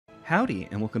Howdy,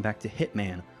 and welcome back to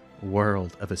Hitman,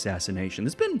 World of Assassination.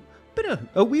 It's been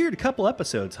a weird couple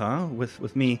episodes, huh?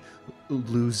 With me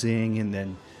losing and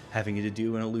then having to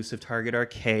do an Elusive Target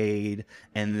arcade,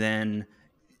 and then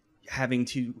having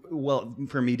to, well,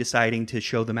 for me deciding to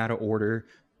show them out of order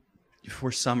for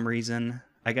some reason.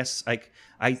 I guess I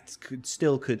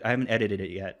haven't edited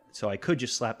it yet, so I could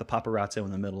just slap the paparazzo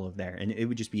in the middle of there, and it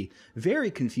would just be very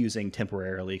confusing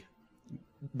temporarily.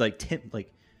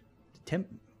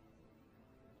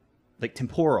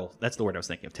 Temporal. That's the word I was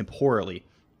thinking of. Temporally.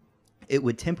 It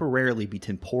would temporarily be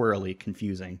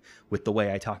confusing with the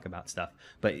way I talk about stuff.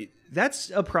 But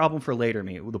that's a problem for later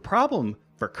me. The problem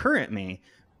for current me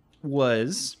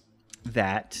was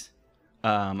that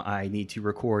I need to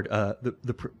record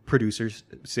the producers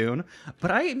soon.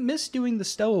 But I miss doing the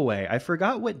Stowaway. I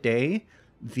forgot what day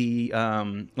the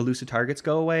Elusive Targets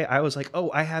go away. I was like,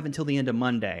 oh, I have until the end of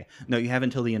Monday. No, you have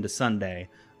until the end of Sunday.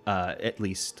 At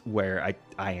least where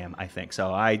I am, I think.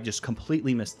 So I just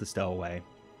completely missed the Stowaway,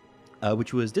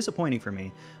 which was disappointing for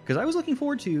me because I was looking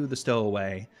forward to the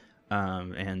Stowaway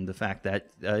and the fact that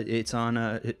it's on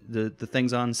the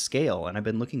thing's on scale, and I've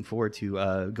been looking forward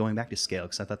to going back to scale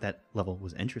because I thought that level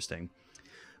was interesting.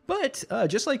 But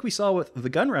just like we saw with the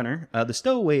Gunrunner, the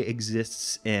Stowaway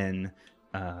exists in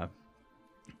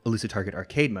Elusive Target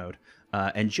arcade mode,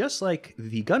 and just like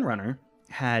the Gunrunner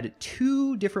had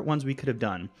two different ones we could have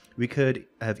done. We could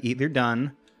have either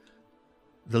done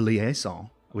the liaison,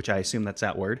 which I assume that's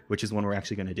that word, which is the one we're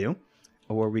actually going to do,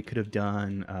 or we could have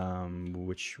done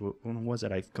which one was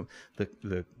it?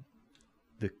 The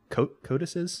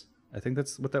codices. I think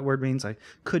that's what that word means. I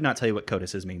could not tell you what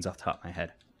codices means off the top of my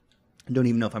head. I don't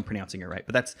even know if I'm pronouncing it right,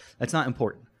 but that's not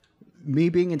important. Me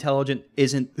being intelligent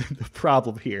isn't the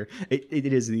problem here. It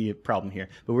is the problem here.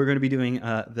 But we're going to be doing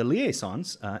the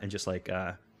liaisons, and just like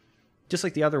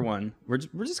the other one, we're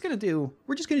just gonna do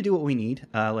what we need.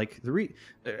 I've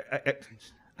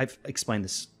explained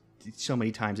this so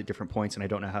many times at different points, and I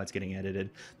don't know how it's getting edited.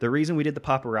 The reason we did the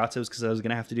paparazzo is because I was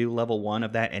gonna have to do level 1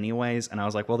 of that anyways, and I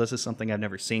was like, well, this is something I've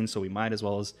never seen, so we might as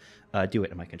well as do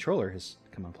it. And my controller has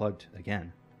come unplugged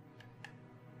again.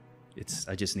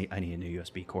 I need a new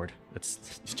USB cord.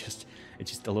 It's just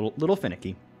a little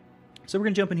finicky. So we're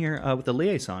gonna jump in here with the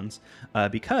liaisons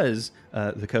because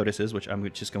the codices, which I'm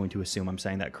just going to assume I'm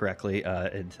saying that correctly,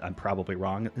 and I'm probably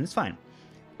wrong, and it's fine.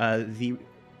 The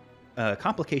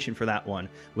complication for that one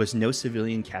was no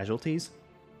civilian casualties,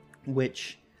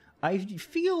 which I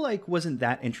feel like wasn't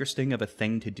that interesting of a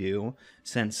thing to do,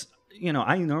 since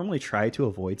I normally try to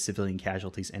avoid civilian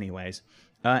casualties anyways,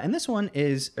 and this one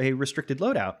is a restricted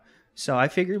loadout. So I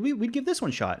figured we'd give this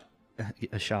one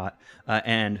a shot.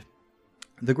 And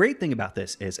the great thing about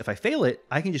this is if I fail it,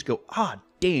 I can just go,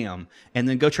 damn, and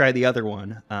then go try the other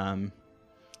one, and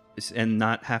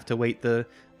not have to wait I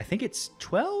think it's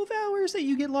 12 hours that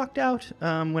you get locked out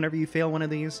whenever you fail one of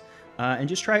these, and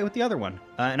just try it with the other one.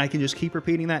 And I can just keep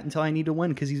repeating that until I need to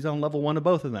win because he's on level 1 of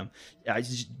both of them. I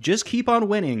just keep on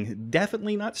winning.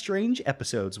 Definitely not strange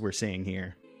episodes we're seeing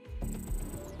here.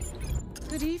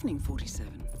 Good evening,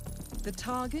 47. The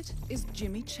target is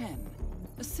Jimmy Chen,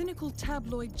 a cynical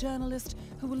tabloid journalist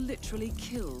who will literally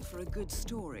kill for a good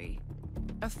story.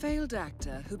 A failed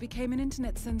actor who became an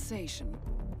internet sensation,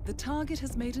 the target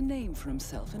has made a name for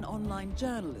himself in online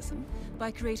journalism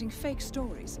by creating fake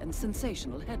stories and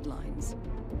sensational headlines.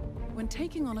 When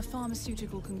taking on a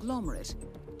pharmaceutical conglomerate,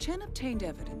 Chen obtained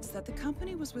evidence that the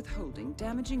company was withholding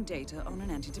damaging data on an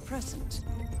antidepressant.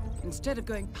 Instead of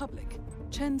going public,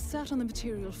 Chen sat on the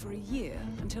material for a year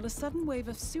until a sudden wave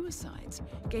of suicides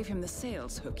gave him the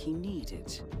sales hook he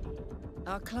needed.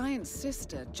 Our client's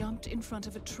sister jumped in front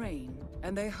of a train,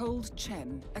 and they hold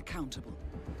Chen accountable.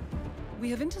 We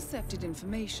have intercepted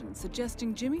information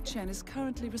suggesting Jimmy Chen is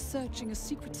currently researching a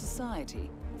secret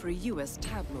society for a US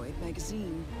tabloid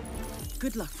magazine.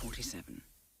 Good luck, 47.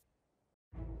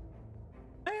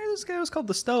 This guy was called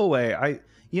the Stowaway. I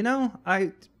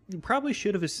probably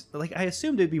should have, I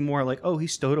assumed it'd be more like, oh, he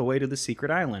stowed away to the secret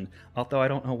island. Although I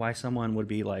don't know why someone would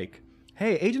be like,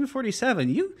 hey, Agent 47,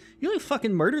 you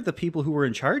fucking murdered the people who were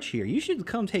in charge here. You should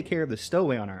come take care of the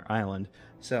stowaway on our island.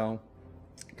 So,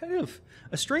 kind of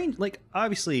a strange,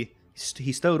 obviously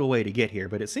he stowed away to get here,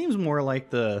 but it seems more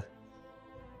like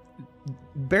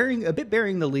bearing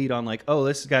the lead on oh,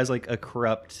 this guy's like a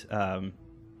corrupt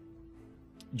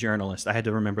journalist. I had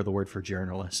to remember the word for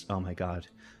journalist. Oh my god.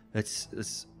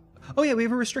 Oh yeah, we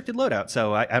have a restricted loadout,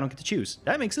 so I don't get to choose.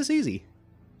 That makes this easy.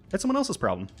 That's someone else's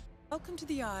problem. Welcome to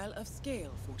the Isle of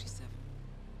Scale, 47.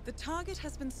 The target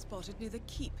has been spotted near the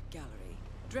Keep Gallery,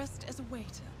 dressed as a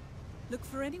waiter. Look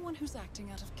for anyone who's acting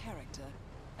out of character,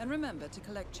 and remember to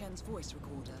collect Chen's voice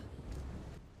recorder.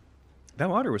 That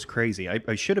water was crazy.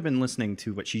 I should have been listening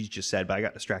to what she just said, but I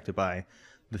got distracted by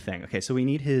the thing. Okay, so we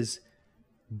need his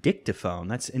dictaphone.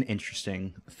 That's an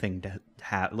interesting thing to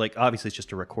have. Like, obviously, it's just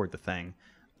to record the thing.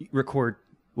 Record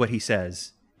what he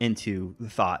says into the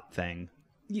thought thing.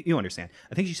 You understand.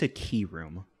 I think she said key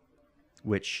room,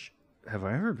 which, have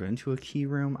I ever been to a key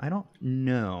room? I don't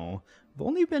know. I've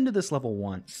only been to this level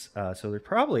once. So there's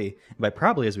probably, by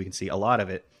probably, as we can see, a lot of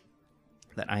it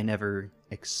that I never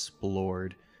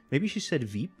explored. Maybe she said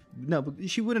Veep. No, but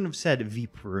she wouldn't have said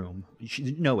Veep room.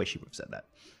 No way she would have said that.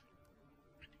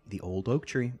 The old oak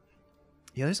tree.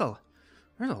 Yeah, there's a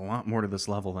lot more to this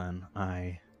level than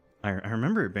I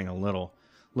remember it being a little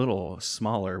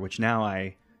smaller. Which now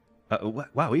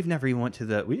wow, we never went to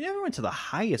the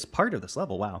highest part of this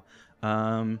level. Wow.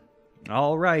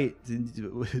 All right,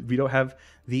 we don't have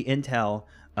the intel.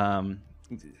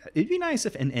 It'd be nice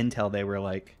if in intel they were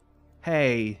like,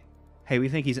 hey, we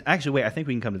think he's... Actually, wait, I think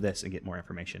we can come to this and get more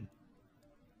information.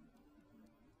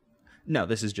 No,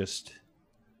 this is just...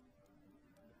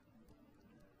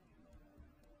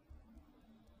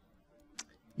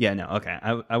 Yeah, no, okay.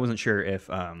 I wasn't sure if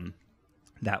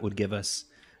that would give us...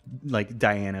 Like,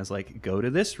 Diana's like, go to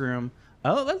this room.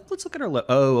 Oh, let's look at our...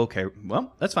 Oh, okay.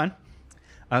 Well, that's fine.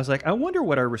 I was like, I wonder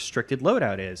what our restricted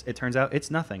loadout is. It turns out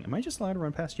it's nothing. Am I just allowed to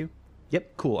run past you?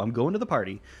 Yep, cool. I'm going to the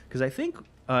party. Because I think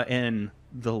in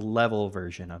the level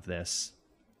version of this,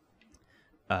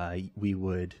 we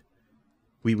would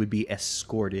be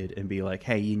escorted and be like,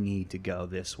 hey, you need to go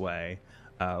this way.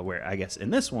 Where I guess in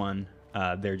this one,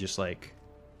 they're just like,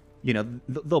 you know,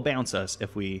 they'll bounce us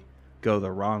if we go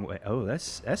the wrong way. Oh,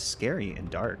 that's scary and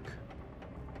dark.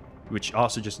 Which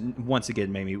also just, once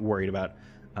again, made me worried about,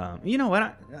 you know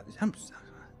what,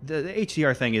 the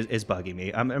HDR thing is bugging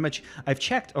me. I've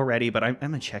checked already, but I'm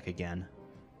going to check again.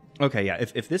 Okay, yeah,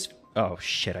 if this... Oh,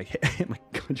 shit, I hit my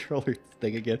controller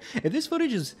thing again. If this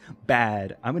footage is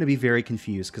bad, I'm going to be very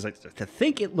confused, because to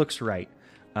think it looks right,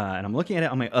 and I'm looking at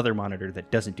it on my other monitor that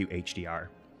doesn't do HDR.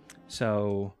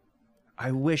 So,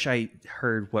 I wish I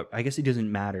heard what... I guess it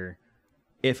doesn't matter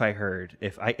if I heard.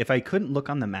 If I couldn't look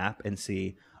on the map and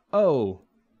see, oh,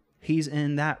 he's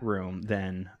in that room,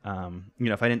 then, you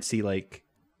know, if I didn't see, like...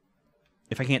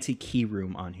 If I can't see key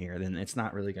room on here, then it's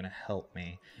not really going to help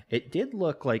me. It did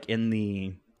look like in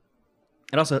the...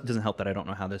 It also doesn't help that I don't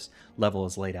know how this level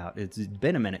is laid out. It's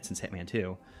been a minute since Hitman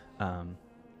 2.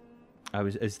 I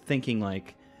was thinking,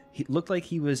 like, he looked like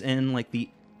he was in, like, the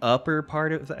upper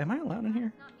part of... Am I allowed in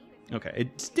here? Okay,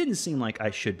 it didn't seem like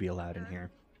I should be allowed in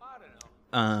here.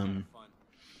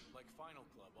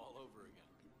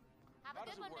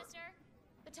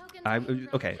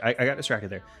 Okay, I got distracted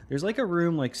there. There's like a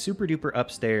room like super duper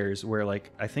upstairs where like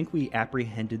I think we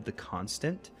apprehended the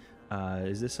constant.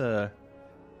 Is this a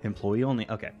employee only?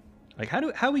 Okay, like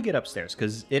how we get upstairs,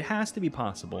 because it has to be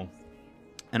possible.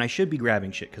 And I should be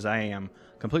grabbing shit because I am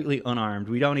completely unarmed.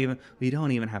 We don't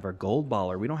even have our gold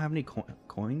baller. We don't have any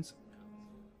coins.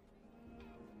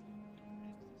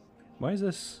 Why is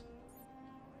this?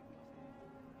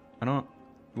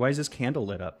 Why is this candle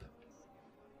lit up?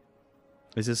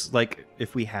 Is this like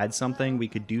if we had something we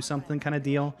could do something kind of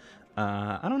deal?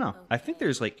 I don't know. I think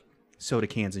there's like soda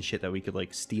cans and shit that we could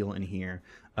like steal in here,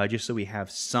 just so we have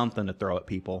something to throw at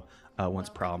people once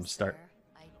problems start.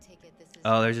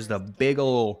 Oh, there's just a big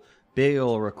ol'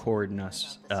 recording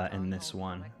us in this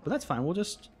one, but that's fine. We'll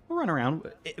run around.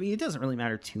 I mean, it doesn't really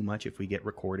matter too much if we get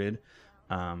recorded,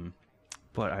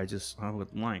 but I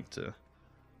would like to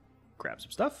grab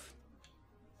some stuff.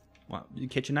 Well,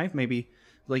 kitchen knife maybe.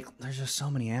 Like, there's just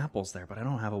so many apples there, but I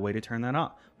don't have a way to turn that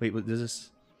off. Wait, does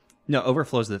this... No,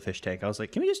 overflows to the fish tank. I was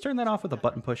like, can we just turn that off with a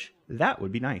button push? That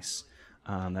would be nice.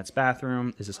 That's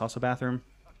bathroom. Is this also bathroom?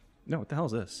 No, what the hell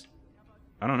is this?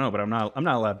 I don't know, but I'm not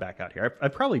allowed back out here.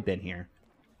 I've probably been here.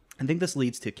 I think this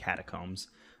leads to catacombs.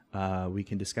 We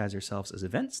can disguise ourselves as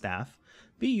event staff.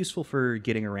 Be useful for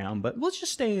getting around, but let's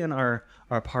just stay in our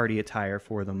party attire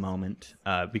for the moment,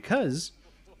 because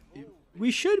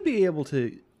we should be able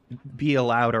to be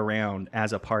allowed around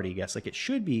as a party guest. Like, it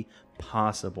should be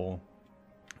possible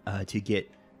to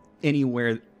get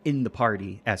anywhere in the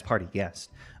party as party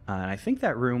guest. And I think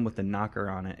that room with the knocker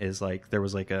on it is like, there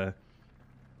was like a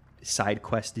side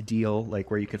quest deal, like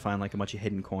where you could find like a bunch of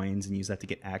hidden coins and use that to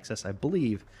get access. I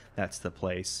believe that's the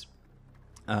place.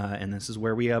 And this is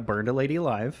where we burned a lady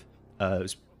alive. It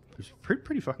was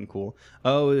pretty fucking cool.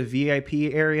 Oh, the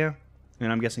VIP area. And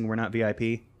I'm guessing we're not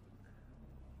VIP.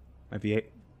 My V8.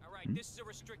 This is a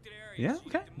restricted area. Yeah, so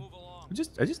okay.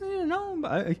 I just needed to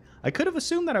know. I could have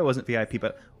assumed that I wasn't VIP,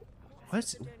 but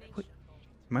what?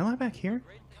 Am I allowed back here?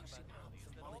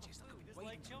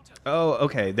 Oh,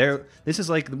 okay. There. This is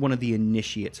like one of the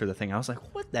initiates or the thing. I was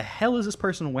like, what the hell is this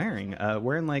person wearing?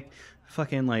 Wearing like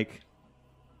fucking like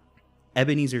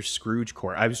Ebenezer Scrooge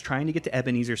core. I was trying to get to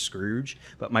Ebenezer Scrooge,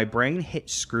 but my brain hit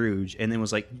Scrooge and then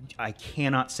was like, I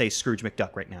cannot say Scrooge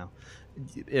McDuck right now.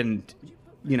 And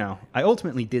you know, I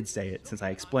ultimately did say it since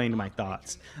I explained my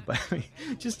thoughts. But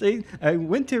I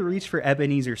went to reach for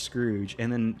Ebenezer Scrooge,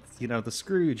 and then you know the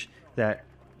Scrooge that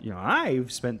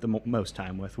I've spent the most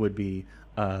time with would be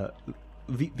the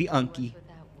Unky,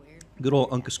 good old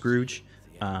Uncle Scrooge.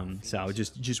 So it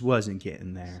just wasn't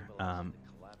getting there.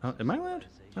 Oh, am I allowed?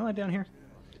 Am I allowed down here?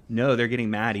 No, they're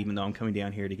getting mad even though I'm coming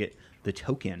down here to get the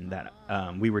token that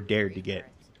we were dared to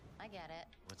get. I get it.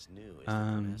 What's new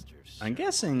I'm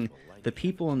guessing the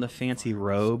people in the fancy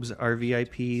robes are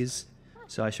VIPs,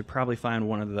 so I should probably find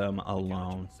one of them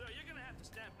alone.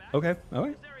 Okay, all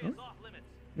right.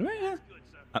 Yeah.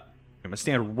 I'm gonna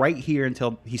stand right here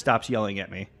until he stops yelling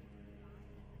at me.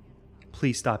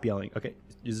 Please stop yelling. Okay,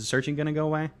 is the searching gonna go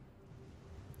away?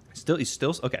 He's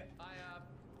still okay.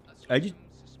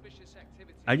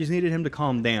 I just needed him to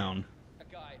calm down.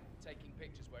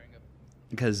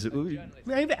 Because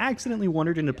I've accidentally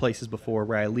wandered into places before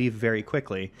where I leave very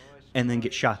quickly and then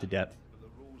get shot to death.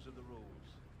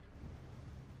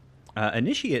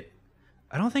 Initiate,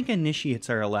 I don't think initiates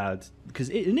are allowed, because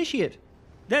initiate,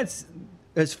 that's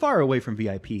as far away from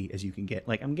VIP as you can get.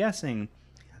 Like, I'm guessing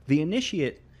the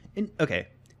initiate, okay,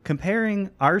 comparing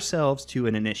ourselves to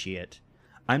an initiate,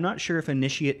 I'm not sure if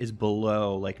initiate is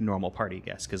below, like, normal party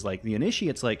guests, because, like, the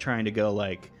initiate's, like, trying to go,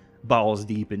 like, balls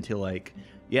deep into, like,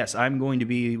 yes, I'm going to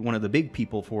be one of the big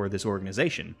people for this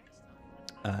organization,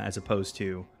 as opposed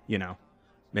to, you know,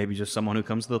 maybe just someone who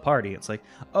comes to the party. It's like,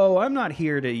 oh, I'm not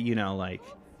here to, you know, like,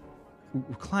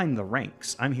 climb the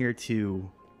ranks. I'm here to,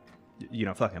 you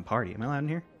know, fucking party. Am I allowed in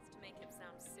here?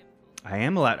 I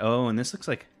am allowed. Oh, and this looks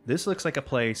like a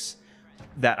place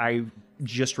that I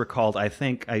just recalled. I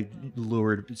think I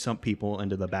lured some people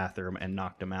into the bathroom and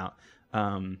knocked them out.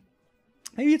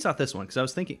 Maybe it's not this one, because I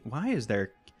was thinking, why is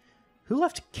there... Who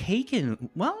left cake in...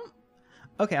 Well,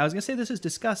 okay, I was going to say this is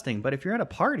disgusting, but if you're at a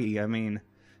party, I mean,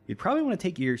 you'd probably want to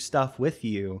take your stuff with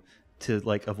you to,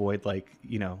 like, avoid, like,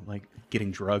 you know, like,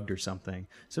 getting drugged or something.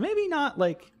 So maybe not,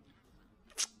 like...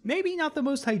 Maybe not the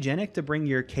most hygienic to bring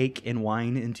your cake and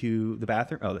wine into the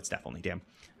bathroom. Oh, that's definitely damn.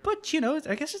 But, you know,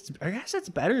 I guess it's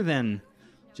better than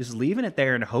just leaving it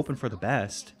there and hoping for the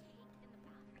best.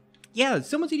 Yeah,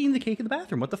 someone's eating the cake in the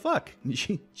bathroom. What the fuck?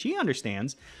 She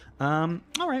understands. All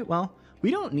right, well,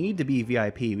 we don't need to be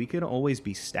VIP. We could always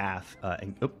be staff.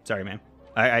 Oh, sorry, man.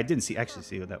 I didn't actually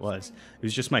see what that was. It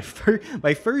was just my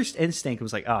first instinct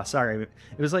was like, oh, sorry.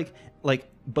 It was like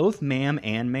both ma'am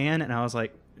and man, and I was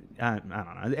like, I don't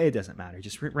know. It doesn't matter.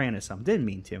 Just ran into something. Didn't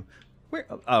mean to. Where?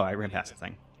 Oh, I ran past the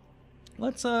thing.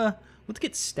 Let's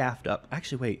get staffed up.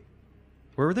 Actually, wait.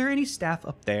 Were there any staff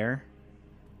up there?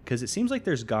 Because it seems like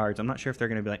there's guards. I'm not sure if they're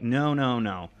going to be like,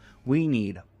 no. We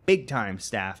need big-time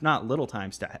staff, not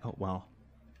little-time staff. Oh, well.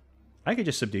 I could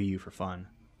just subdue you for fun.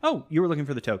 Oh, you were looking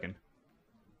for the token.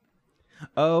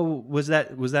 Oh, was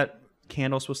that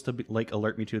candle supposed to be, like,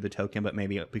 alert me to the token, but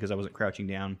maybe because I wasn't crouching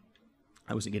down,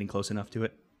 I wasn't getting close enough to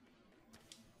it?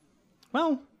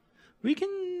 Well, we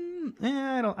can...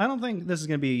 I don't think this is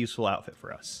going to be a useful outfit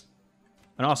for us.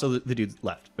 And also, the dude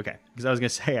left. Okay, because I was going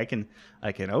to say, I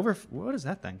can over... What is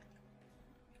that thing?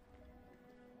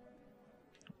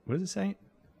 What does it say?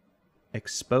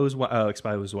 Expose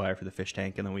wire for the fish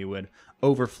tank, and then we would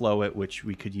overflow it, which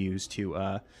we could use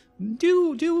to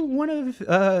do one of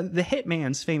the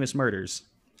Hitman's famous murders.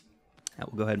 That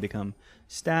will go ahead and become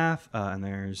staff, and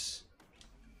there's...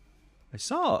 I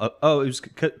saw... Oh, it was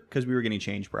because we were getting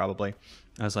changed, probably.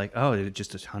 I was like, oh, did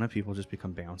just a ton of people just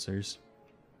become bouncers?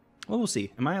 Well, we'll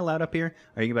see. Am I allowed up here?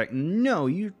 Are you going to be like, no,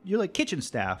 you're like kitchen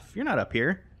staff. You're not up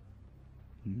here.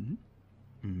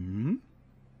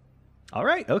 All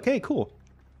right. Okay, cool.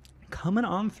 Coming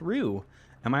on through.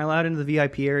 Am I allowed into the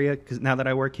VIP area? Because now that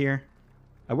I work here,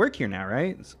 I work here now,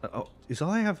 right? Oh, is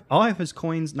all I have? All I have is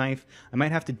coins, knife. I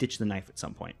might have to ditch the knife at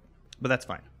some point, but that's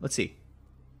fine. Let's see.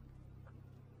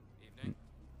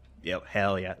 Yep,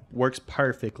 hell yeah, works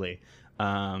perfectly.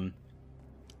 You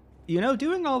know,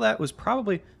 doing all that was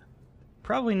probably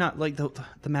not like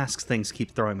the masks things keep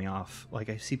throwing me off. Like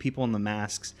I see people in the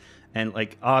masks, and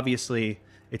like obviously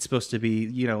it's supposed to be,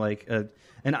 you know, like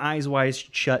an Eyes Wide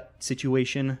Shut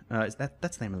situation. That's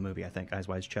the name of the movie, I think, Eyes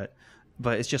Wide Shut.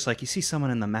 But it's just like you see someone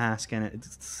in the mask, and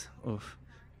it's oof.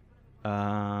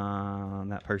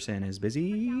 That person is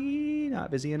busy, not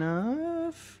busy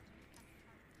enough.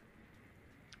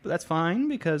 But that's fine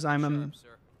because I'm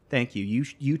Thank you.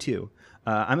 You too.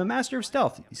 I'm a master of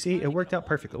stealth. You see, it worked out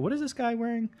perfectly. What is this guy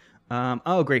wearing?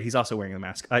 Oh, great. He's also wearing a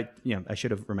mask. I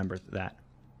should have remembered that.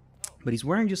 But he's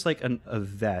wearing just like a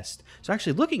vest. So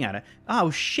actually looking at it, oh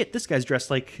shit, this guy's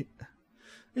dressed like...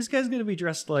 This guy's going to be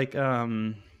dressed like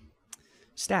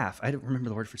staff. I don't remember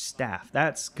the word for staff.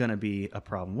 That's going to be a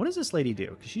problem. What does this lady do?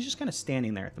 Because she's just kind of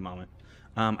standing there at the moment.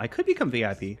 I could become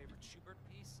VIP.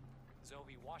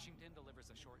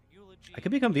 I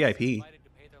could become VIP.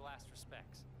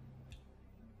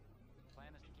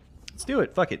 Let's do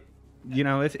it. Fuck it. You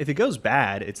know, if it goes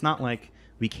bad, it's not like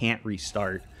we can't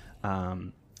restart.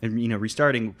 And, you know,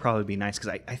 restarting would probably be nice,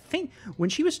 because I think when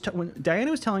Diana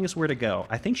was telling us where to go,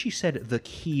 I think she said the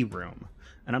key room.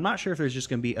 And I'm not sure if there's just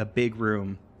going to be a big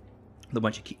room with a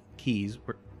bunch of keys.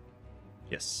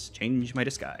 Yes, change my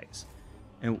disguise.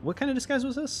 And what kind of disguise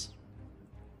was this?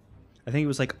 I think it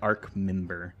was like ARC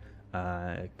member.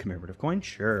 Commemorative coin?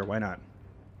 Sure, why not?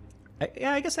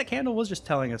 I guess that candle was just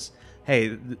telling us,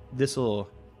 hey, this'll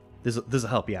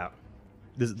help you out.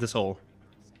 This'll...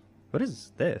 What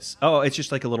is this? Oh, it's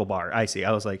just like a little bar. I see.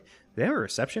 I was like, they have a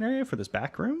reception area for this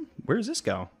back room? Where does this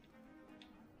go?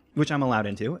 Which I'm allowed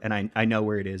into, and I know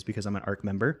where it is because I'm an ARC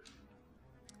member.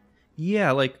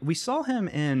 Yeah, like, we saw him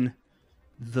in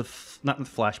the... Not in the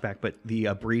flashback, but the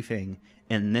briefing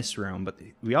in this room. But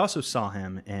we also saw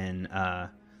him in,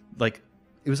 like...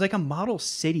 It was like a model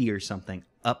city or something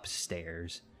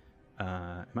upstairs.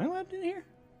 Am I allowed in here?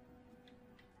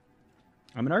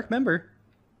 I'm an ARC member.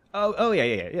 Oh,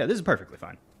 yeah. This is perfectly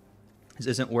fine. This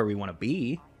isn't where we want to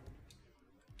be,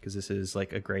 because this is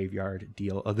like a graveyard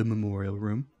deal of the memorial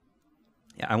room.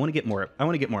 Yeah, I want to get more. I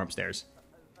want to get more upstairs.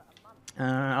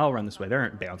 I'll run this way. There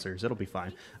aren't bouncers. It'll be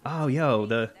fine. Oh, yo,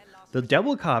 the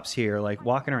devil cops here, like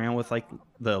walking around with like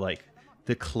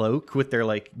the cloak with their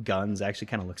like guns, actually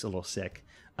kind of looks a little sick.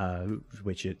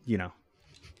 Which it, you know,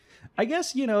 I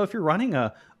guess, you know, if you're running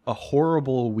a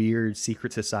horrible, weird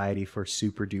secret society for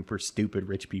super duper stupid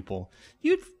rich people,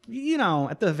 you know,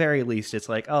 at the very least, it's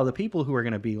like, oh, the people who are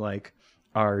going to be like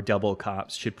our double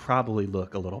cops should probably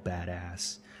look a little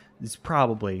badass. It's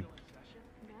probably...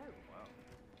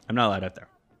 I'm not allowed out there.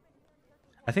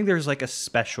 I think there's like a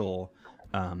special,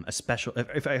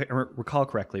 if I recall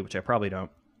correctly, which I probably don't,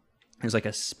 there's like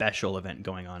a special event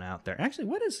going on out there. Actually,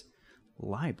 what is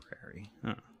library?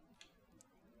 Huh.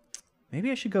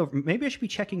 Maybe I should go. Maybe I should be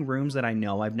checking rooms that I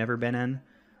know I've never been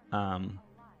in.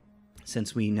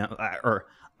 Since we know, or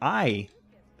I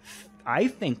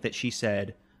think that she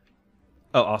said.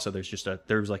 Oh, also,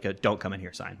 there's like a "Don't come in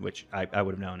here" sign, which I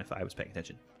would have known if I was paying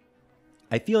attention.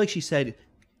 I feel like she said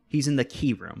he's in the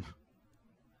key room.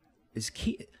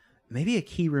 Maybe a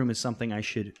key room is something I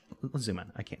should. Let's zoom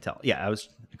in. I can't tell. Yeah, I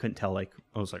couldn't tell. Like,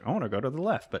 I was like, I want to go to the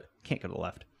left, but can't go to the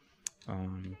left.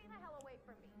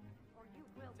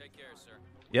 Take care, sir.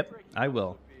 Yep, I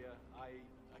will. I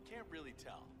can't really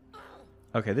tell.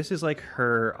 Okay, this is like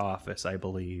her office, I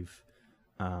believe.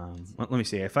 Let me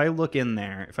see. If I look in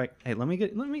there, hey, let me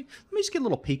just get a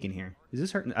little peek in here. Is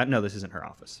this her? No, this isn't her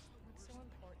office.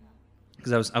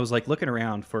 Because I was like looking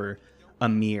around for a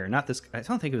mirror, not this. I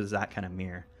don't think it was that kind of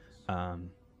mirror.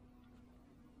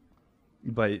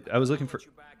 But I was looking for.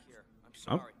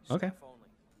 Oh, okay.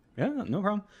 Yeah, no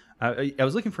problem. I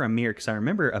was looking for a mirror because I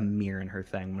remember a mirror in her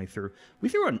thing when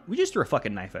we just threw a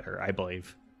fucking knife at her, I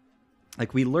believe.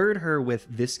 Like, we lured her with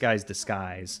this guy's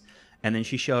disguise, and then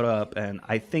she showed up, and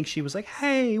I think she was like,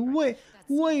 "Hey,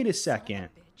 wait a second."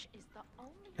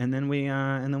 And then we you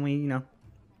know,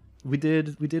 we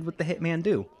did what the hitman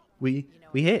do. We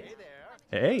hit.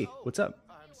 Hey, what's up?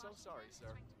 I'm so sorry, sir.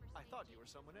 I thought you were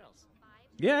someone else.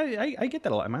 Yeah, I get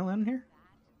that a lot. Am I allowed in here?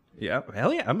 Yeah,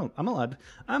 hell yeah, I'm allowed.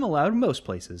 I'm allowed most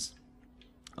places.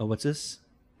 Oh, what's this?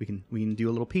 We can do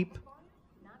a little peep.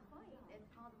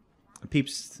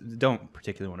 Peeps don't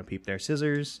particularly want to peep there.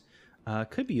 Scissors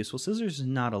could be useful. Scissors is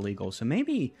not illegal, so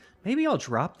maybe I'll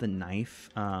drop the knife.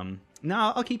 No,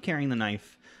 I'll keep carrying the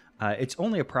knife. It's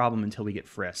only a problem until we get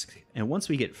frisked, and once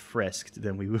we get frisked,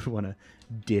 then we would want to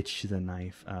ditch the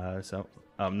knife. So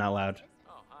I'm not allowed.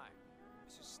 Oh, hi.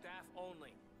 This is staff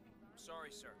only.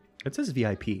 Sorry, sir. It says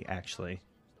VIP, actually.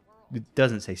 It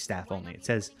doesn't say staff only. It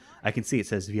says, I can see it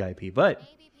says VIP, but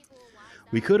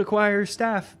we could acquire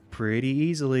staff pretty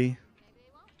easily.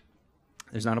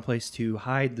 There's not a place to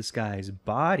hide this guy's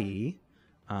body,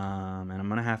 and I'm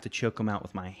going to have to choke him out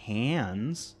with my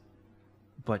hands.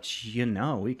 But, you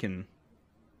know, we can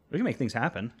make things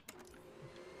happen.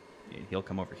 He'll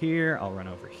come over here. I'll run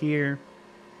over here.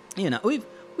 You know, we've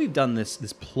done this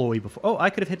ploy before. Oh, I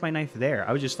could have hid my knife there.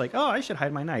 I was just like, oh, I should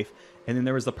hide my knife. And then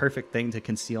there was the perfect thing to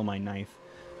conceal my knife.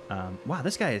 Wow,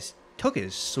 this guy took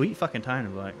his sweet fucking time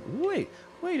to be like, wait,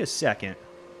 Wait a second.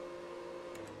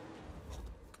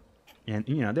 And,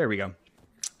 you know, there we go.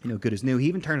 You know, good as new. He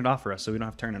even turned it off for us, so we don't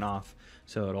have to turn it off.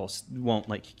 So it won't,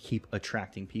 like, keep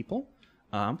attracting people.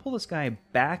 Pull this guy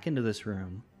back into this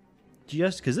room.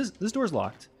 Just because this door's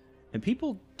locked. And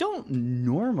people don't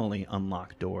normally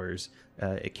unlock doors.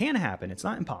 It can happen. It's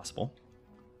not impossible.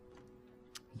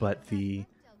 But you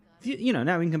know,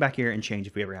 now we can come back here and change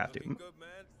if we ever have to.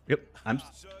 Yep.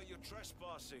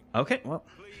 Okay, well.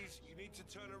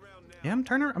 Yeah, I'm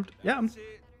turning around. I'm...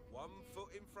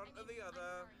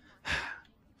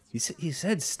 He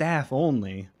said staff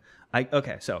only.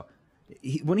 Okay, so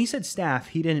when he said staff,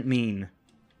 he didn't mean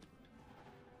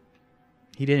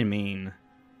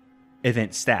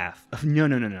event staff.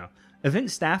 No.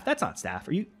 Event staff? That's not staff.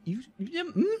 Are you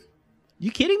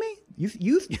kidding me?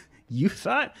 You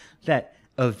thought that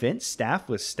event staff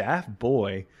was staff?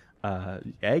 Boy,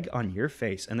 egg on your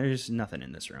face. And there's nothing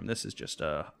in this room. This is just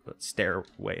a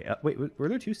stairway up. Wait, were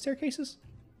there 2 staircases?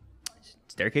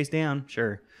 Staircase down,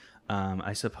 sure.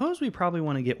 I suppose we probably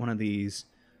want to get one of these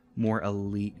more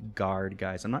elite guard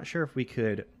guys. I'm not sure if we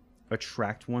could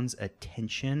attract one's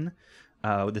attention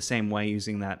the same way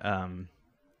using that.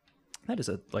 That is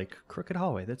a like crooked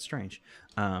hallway. That's strange.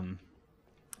 I'm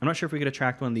not sure if we could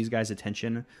attract one of these guys'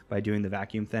 attention by doing the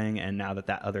vacuum thing. And now that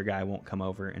other guy won't come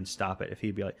over and stop it, if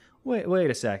he'd be like, wait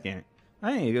a second,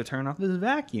 I need to go turn off this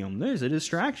vacuum. There's a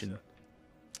distraction.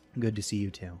 Good to see you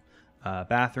too.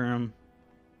 Bathroom.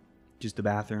 Just a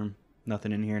bathroom.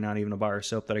 Nothing in here. Not even a bar of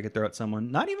soap that I could throw at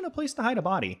someone. Not even a place to hide a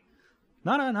body.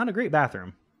 Not a great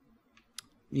bathroom.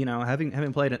 You know,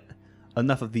 having played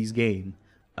enough of these games,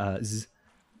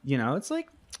 you know, it's like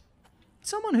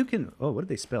someone who can. Oh, what did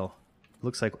they spill?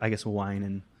 Looks like, I guess, wine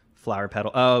and flower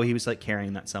petal. Oh, he was like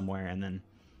carrying that somewhere and then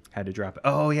had to drop it.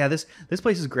 Oh yeah, this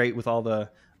place is great with all the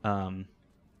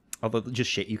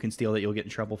just shit you can steal that you'll get in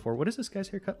trouble for. What does this guy's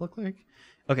haircut look like?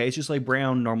 Okay, it's just like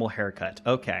brown normal haircut.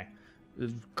 Okay.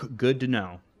 Good to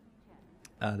know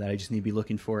that I just need to be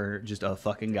looking for just a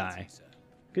fucking guy.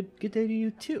 Good day to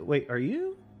you too. Wait, are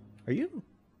you?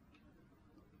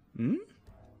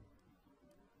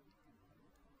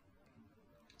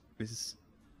 Is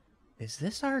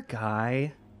this our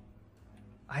guy?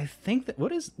 I think that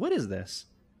what is this?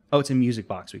 Oh, it's a music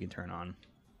box we can turn on.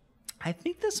 I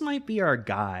think this might be our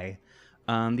guy.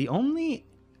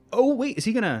 Oh wait, is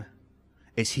he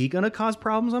gonna cause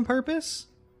problems on purpose?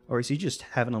 Or is he just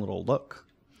having a little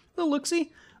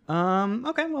look-see?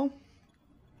 Okay, well,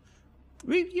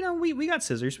 we got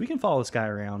scissors. We can follow this guy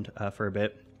around for a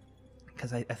bit,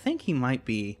 because I think he might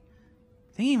be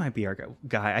our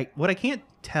guy. What I can't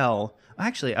tell.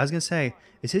 Actually, I was gonna say,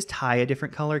 is his tie a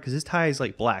different color? Because his tie is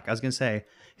like black. I was gonna say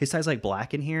his tie's like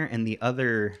black in here, and this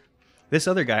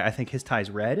other guy, I think his tie's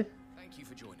red. Thank you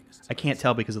for joining us. I can't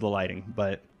tell because of the lighting,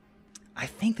 but I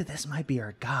think that this might be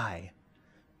our guy.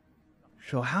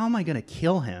 So how am I going to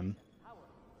kill him?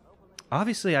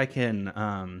 Obviously, I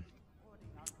can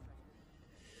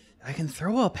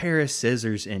throw a pair of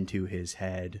scissors into his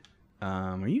head.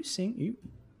 Are you seeing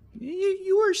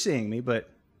you were seeing me, but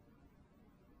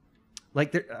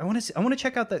like I want to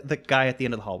check out the guy at the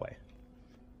end of the hallway.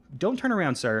 Don't turn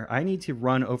around, sir. I need to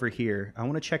run over here. I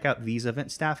want to check out these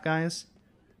event staff guys.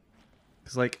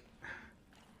 Cuz like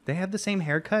they have the same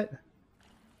haircut.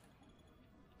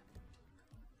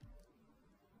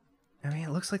 I mean,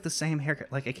 it looks like the same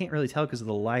haircut. Like, I can't really tell because of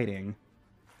the lighting.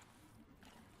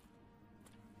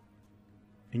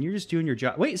 And you're just doing your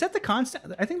job. Wait, is that the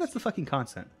constant? I think that's the fucking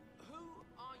constant. Who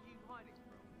are you hiding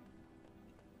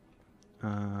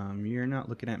from? You're not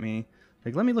looking at me.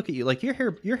 Like, let me look at you. Like, your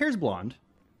hair's blonde.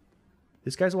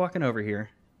 This guy's walking over here.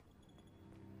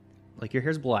 Like, your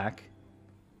hair's black.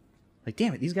 Like,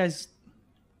 damn it, these guys...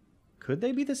 Could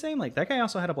they be the same? Like, that guy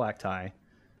also had a black tie.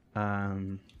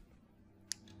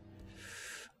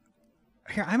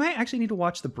 Here, I might actually need to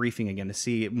watch the briefing again to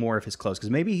see more of his clothes, because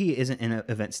maybe he isn't in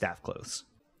event staff clothes.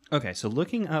 Okay, so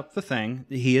looking up the thing,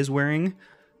 he is wearing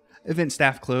event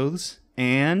staff clothes,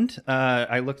 and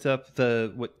I looked up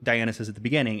what Diana says at the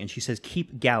beginning, and she says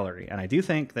keep gallery, and I do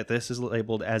think that this is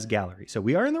labeled as gallery. So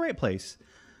we are in the right place.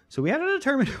 So we have to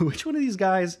determine which one of these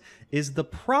guys is the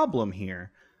problem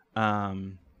here,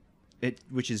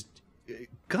 which is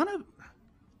gonna...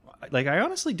 Like, I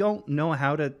honestly don't know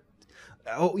how to...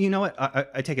 Oh, you know what?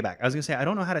 I take it back. I was going to say, I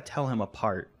don't know how to tell him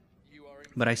apart.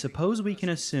 But I suppose we can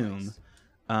assume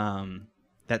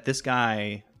that this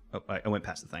guy... Oh, I went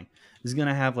past the thing. Is going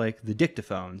to have, like, the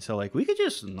dictaphone. So, like, we could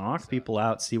just knock people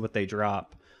out, see what they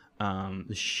drop.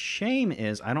 The shame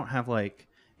is I don't have, like,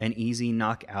 an easy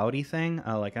knock-outy thing.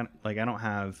 I don't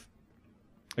have...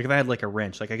 Like, if I had, like, a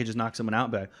wrench, like, I could just knock someone out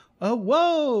and be like, oh,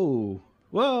 whoa!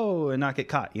 whoa, and not get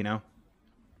caught, you know?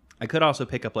 I could also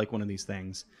pick up like one of these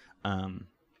things and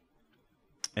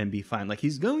be fine. Like,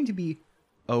 he's going to be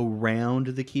around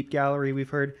the keep gallery, we've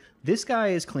heard. This guy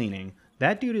is cleaning.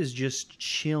 That dude is just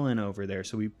chilling over there.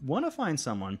 So we want to find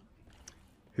someone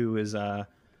who is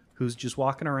who's just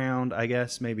walking around, I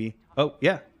guess, maybe. Oh,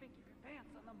 yeah.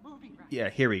 Yeah,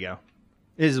 here we go.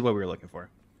 This is what we were looking for.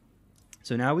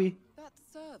 So now we... That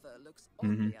server looks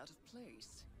oddly out of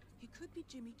place. He could be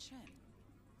Jimmy Chen.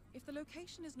 If the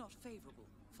location is not favorable,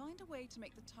 find a way to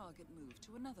make the target move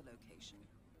to another location.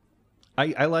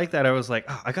 I like that. I was like,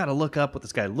 oh, I got to look up what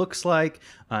this guy looks like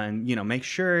and, you know, make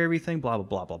sure everything, blah, blah,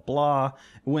 blah, blah, blah.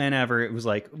 Whenever it was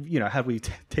like, you know, had we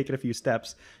taken a few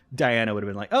steps, Diana would have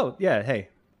been like, oh, yeah, hey.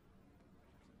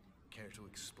 Care to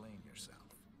explain yourself?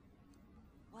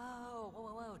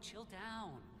 Whoa, chill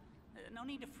down. No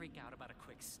need to freak out about a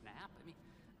quick snap. I mean,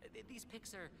 these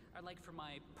pics are like for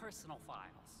my personal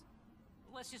files.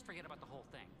 Let's just forget about the whole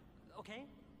thing, okay?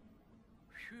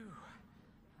 Phew.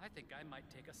 I think I might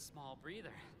take a small breather.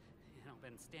 You know,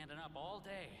 been standing up all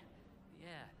day. Yeah,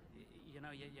 you know,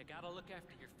 you gotta look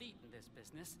after your feet in this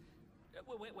business.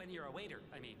 When you're a waiter,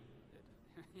 I mean.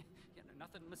 You know,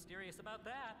 nothing mysterious about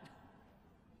that.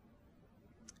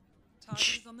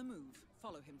 Target is on the move.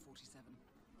 Follow him, 47.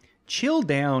 Chill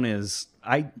down is...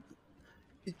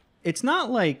 It's not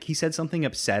like he said something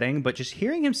upsetting, but just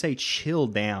hearing him say chill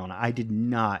down, I did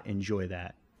not enjoy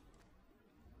that.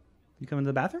 You coming to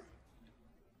the bathroom?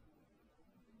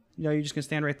 No, you're just gonna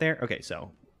stand right there? Okay,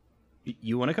 so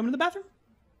you want to come to the bathroom?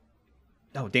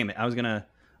 Oh, damn it. I was gonna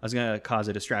cause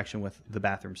a distraction with the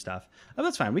bathroom stuff. Oh,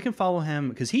 that's fine. We can follow him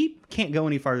because he can't go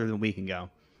any farther than we can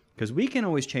go. Because we can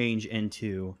always change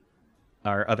into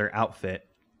our other outfit.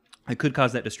 I could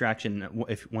cause that distraction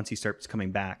if once he starts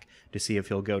coming back to see if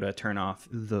he'll go to turn off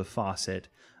the faucet.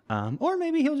 Or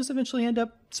maybe he'll just eventually end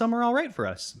up somewhere all right for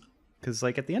us. Because,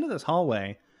 like, at the end of this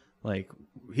hallway, like,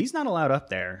 he's not allowed up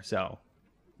there, so...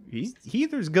 He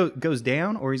either goes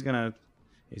down or he's gonna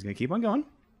keep on going.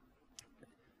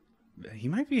 He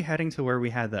might be heading to where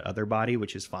we had that other body,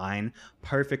 which is fine,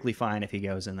 perfectly fine if he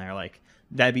goes in there. Like,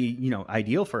 that'd be, you know,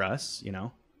 ideal for us, you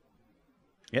know.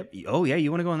 Yep. Oh yeah,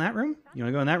 you want to go in that room? You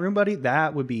want to go in that room, buddy?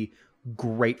 That would be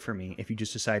great for me if you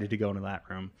just decided to go into that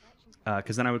room,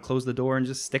 because then I would close the door and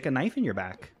just stick a knife in your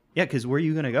back. Yeah, because where are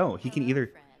you gonna go? He can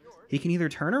either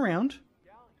turn around.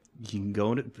 You can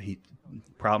go into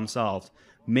problem solved.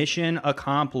 Mission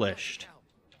accomplished.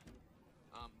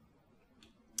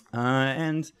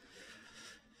 And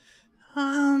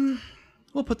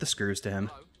we'll put the screws to him.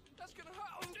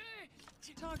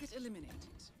 Target eliminated.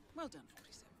 Well done,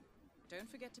 47. Don't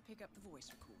forget to pick up the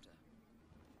voice recorder.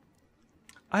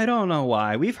 I don't know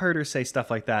why. We've heard her say stuff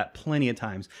like that plenty of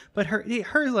times, but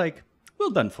her like,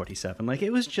 well done, 47. Like,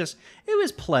 it was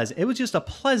pleasant. It was just a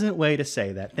pleasant way to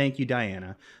say that. Thank you,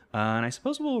 Diana. And I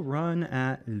suppose we'll run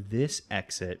at this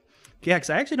exit. Yeah, because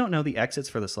I actually don't know the exits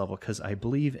for this level, because I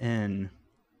believe in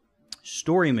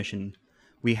story mission,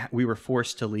 we were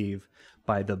forced to leave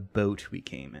by the boat we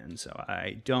came in. So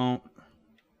I don't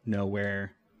know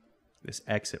where this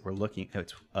exit we're looking. Oh,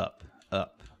 it's up.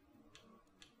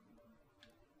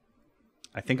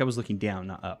 I think I was looking down,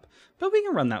 not up. But we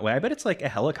can run that way. I bet it's like a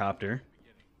helicopter.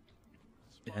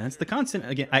 Yeah, that's the constant.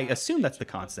 Again, I assume that's the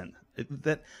constant.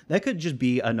 That could just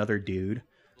be another dude.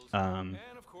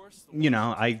 You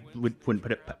know, I wouldn't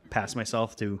put it past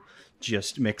myself to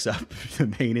just mix up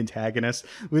the main antagonist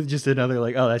with just another,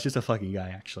 like, oh, that's just a fucking guy,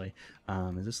 actually.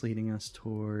 Is this leading us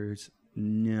towards...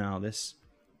 No, this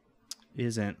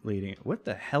isn't leading... What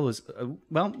the hell is...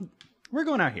 well, we're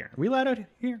going out here. Are we allowed out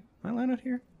here? Am I allowed out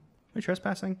here? Am I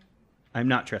trespassing? I'm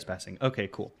not trespassing. Okay,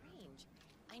 cool.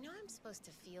 I know I'm supposed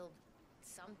to feel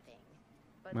something,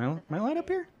 but Am I allowed up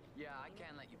here? Yeah, I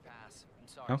can't let you pass. I'm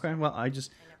sorry. Okay, well,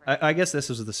 I guess this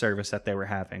was the service that they were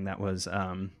having. That was,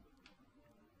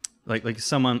 like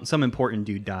some important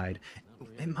dude died.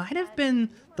 It might have been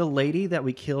the lady that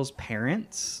we kill's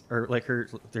parents, or like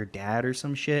their dad or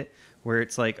some shit, where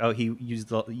it's like, oh, he used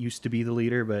to be the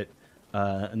leader, but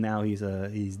now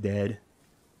he's dead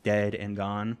and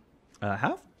gone.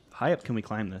 How high up can we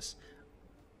climb this?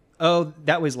 Oh,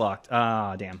 that way's locked.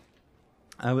 Ah, damn.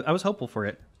 I was hopeful for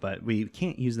it, but we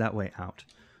can't use that way out.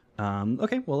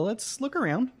 Okay, well, let's look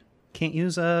around. Can't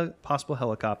use a possible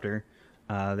helicopter.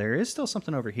 There is still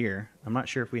something over here. I'm not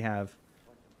sure if we have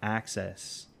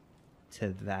access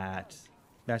to that.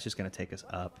 That's just gonna take us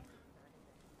up.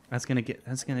 That's gonna get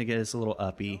us a little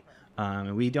uppy.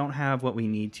 And we don't have what we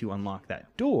need to unlock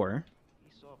that door.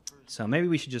 So maybe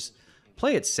we should just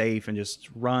play it safe and just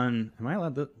run. Am I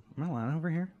allowed over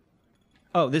here?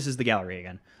 Oh, this is the gallery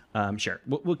again. Sure,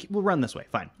 we'll run this way.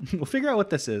 Fine. We'll figure out what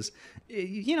this is.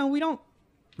 You know, we don't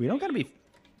gotta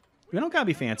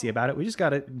be fancy about it. We just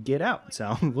gotta get out.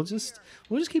 So we'll just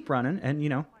keep running. And you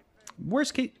know,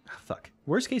 worst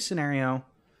case scenario,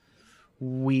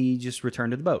 we just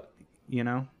return to the boat. You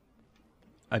know,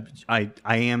 I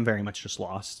am very much just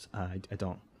lost.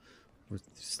 We're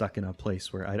stuck in a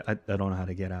place where I don't know how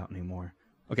to get out anymore.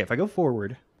 Okay, if I go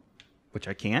forward, which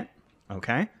I can't.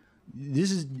 Okay,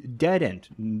 this is dead end.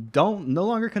 No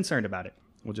longer concerned about it.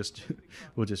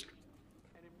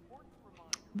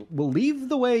 We'll leave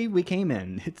the way we came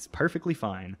in. It's perfectly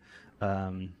fine.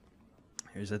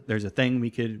 There's a thing we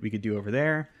could do over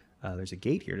there. There's a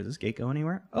gate here. Does this gate go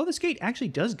anywhere? Oh, this gate actually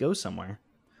does go somewhere.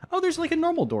 Oh, there's like a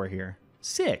normal door here.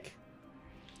 Sick.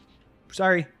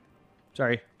 Sorry.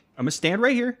 I'm gonna stand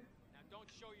right here.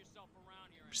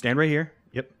 Stand right here.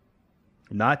 Yep.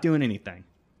 I'm not doing anything.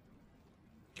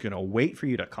 Gonna wait for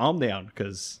you to calm down,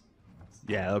 because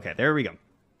yeah, okay, there we go.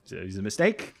 So it's a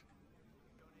mistake.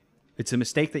 It's a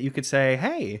mistake that you could say,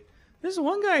 hey, there's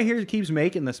one guy here who keeps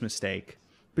making this mistake.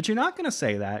 But you're not gonna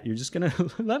say that. You're just gonna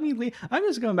let me leave. I'm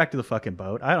just going back to the fucking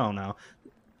boat. I don't know.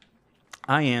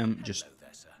 I am just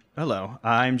hello.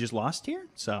 I'm just lost here,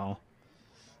 so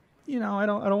you know, I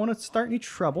don't want to start any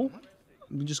trouble.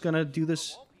 I'm just gonna do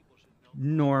this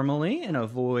normally and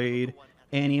avoid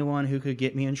anyone who could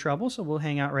get me in trouble, so we'll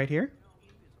hang out right here.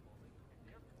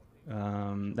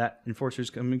 That enforcer's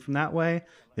coming from that way.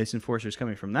 This enforcer's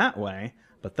coming from that way,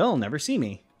 but they'll never see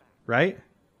me, right?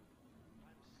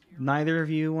 Neither of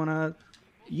you wanna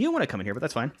come in here, but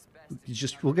that's fine.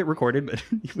 We'll get recorded, but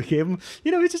we gave him,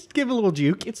 you know, we just give him a little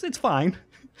juke. It's fine.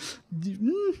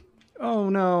 Oh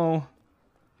no!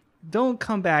 Don't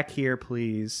come back here,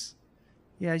 please.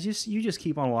 Yeah, you just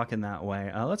keep on walking that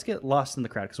way. Let's get lost in the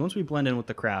crowd, because once we blend in with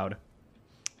the crowd,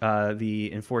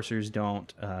 the enforcers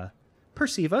don't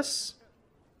perceive us.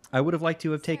 I would have liked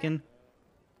to have taken...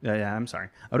 yeah, I'm sorry.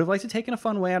 I would have liked to have taken a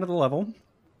fun way out of the level,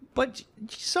 but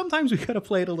sometimes we gotta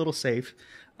play it a little safe.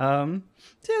 So,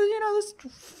 you know,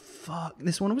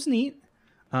 this one was neat.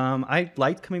 I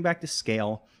liked coming back to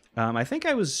scale. I think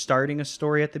I was starting a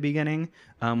story at the beginning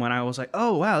when I was like,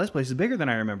 oh, wow, this place is bigger than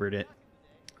I remembered it.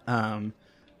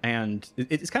 And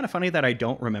it's kind of funny that I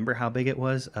don't remember how big it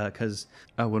was, because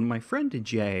when my friend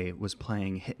Jay was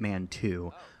playing Hitman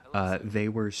 2, they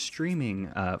were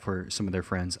streaming for some of their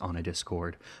friends on a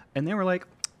Discord, and they were like,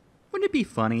 wouldn't it be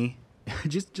funny,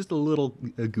 just a little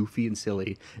goofy and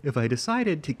silly, if I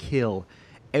decided to kill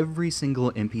every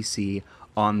single NPC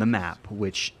on the map,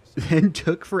 which then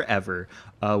took forever,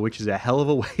 which is a hell of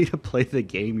a way to play the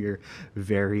game your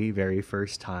very, very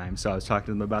first time. So I was talking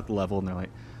to them about the level, and they're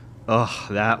like, oh,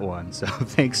 that one. So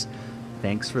thanks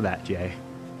for that, Jay.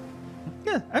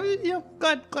 Yeah, I mean, you know,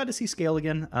 glad to see scale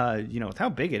again. You know, with how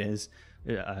big it is,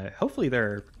 hopefully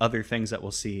there are other things that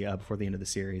we'll see before the end of the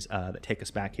series that take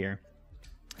us back here.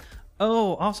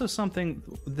 Oh, also something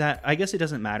that I guess it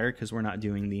doesn't matter because we're not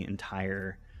doing the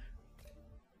entire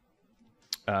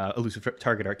Elusive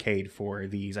Target Arcade for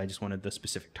these. I just wanted the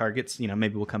specific targets. You know,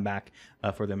 maybe we'll come back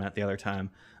for them at the other time.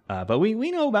 But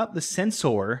we know about the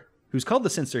censor, who's called the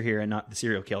censor here and not the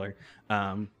serial killer.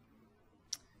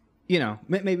 You know,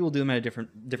 maybe we'll do them at a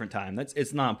different time.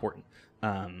 It's not important.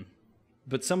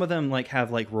 But some of them like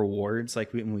have like rewards,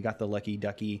 like when we got the Lucky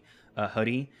Ducky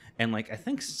hoodie, and like I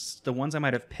think the ones I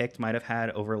might have picked might have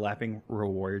had overlapping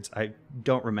rewards. I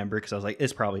don't remember because I was like,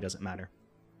 this probably doesn't matter.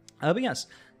 But yes,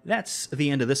 that's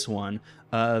the end of this one.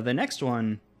 The next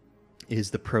one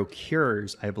is the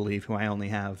Procurers, I believe, who I only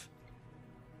have,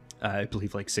 I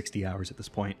believe, like 60 hours at this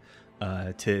point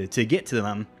to get to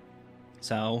them.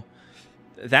 So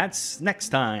that's next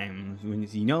time. When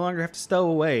you no longer have to stow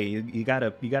away, you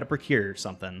gotta procure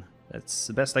something. That's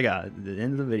the best I got at the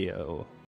end of the video.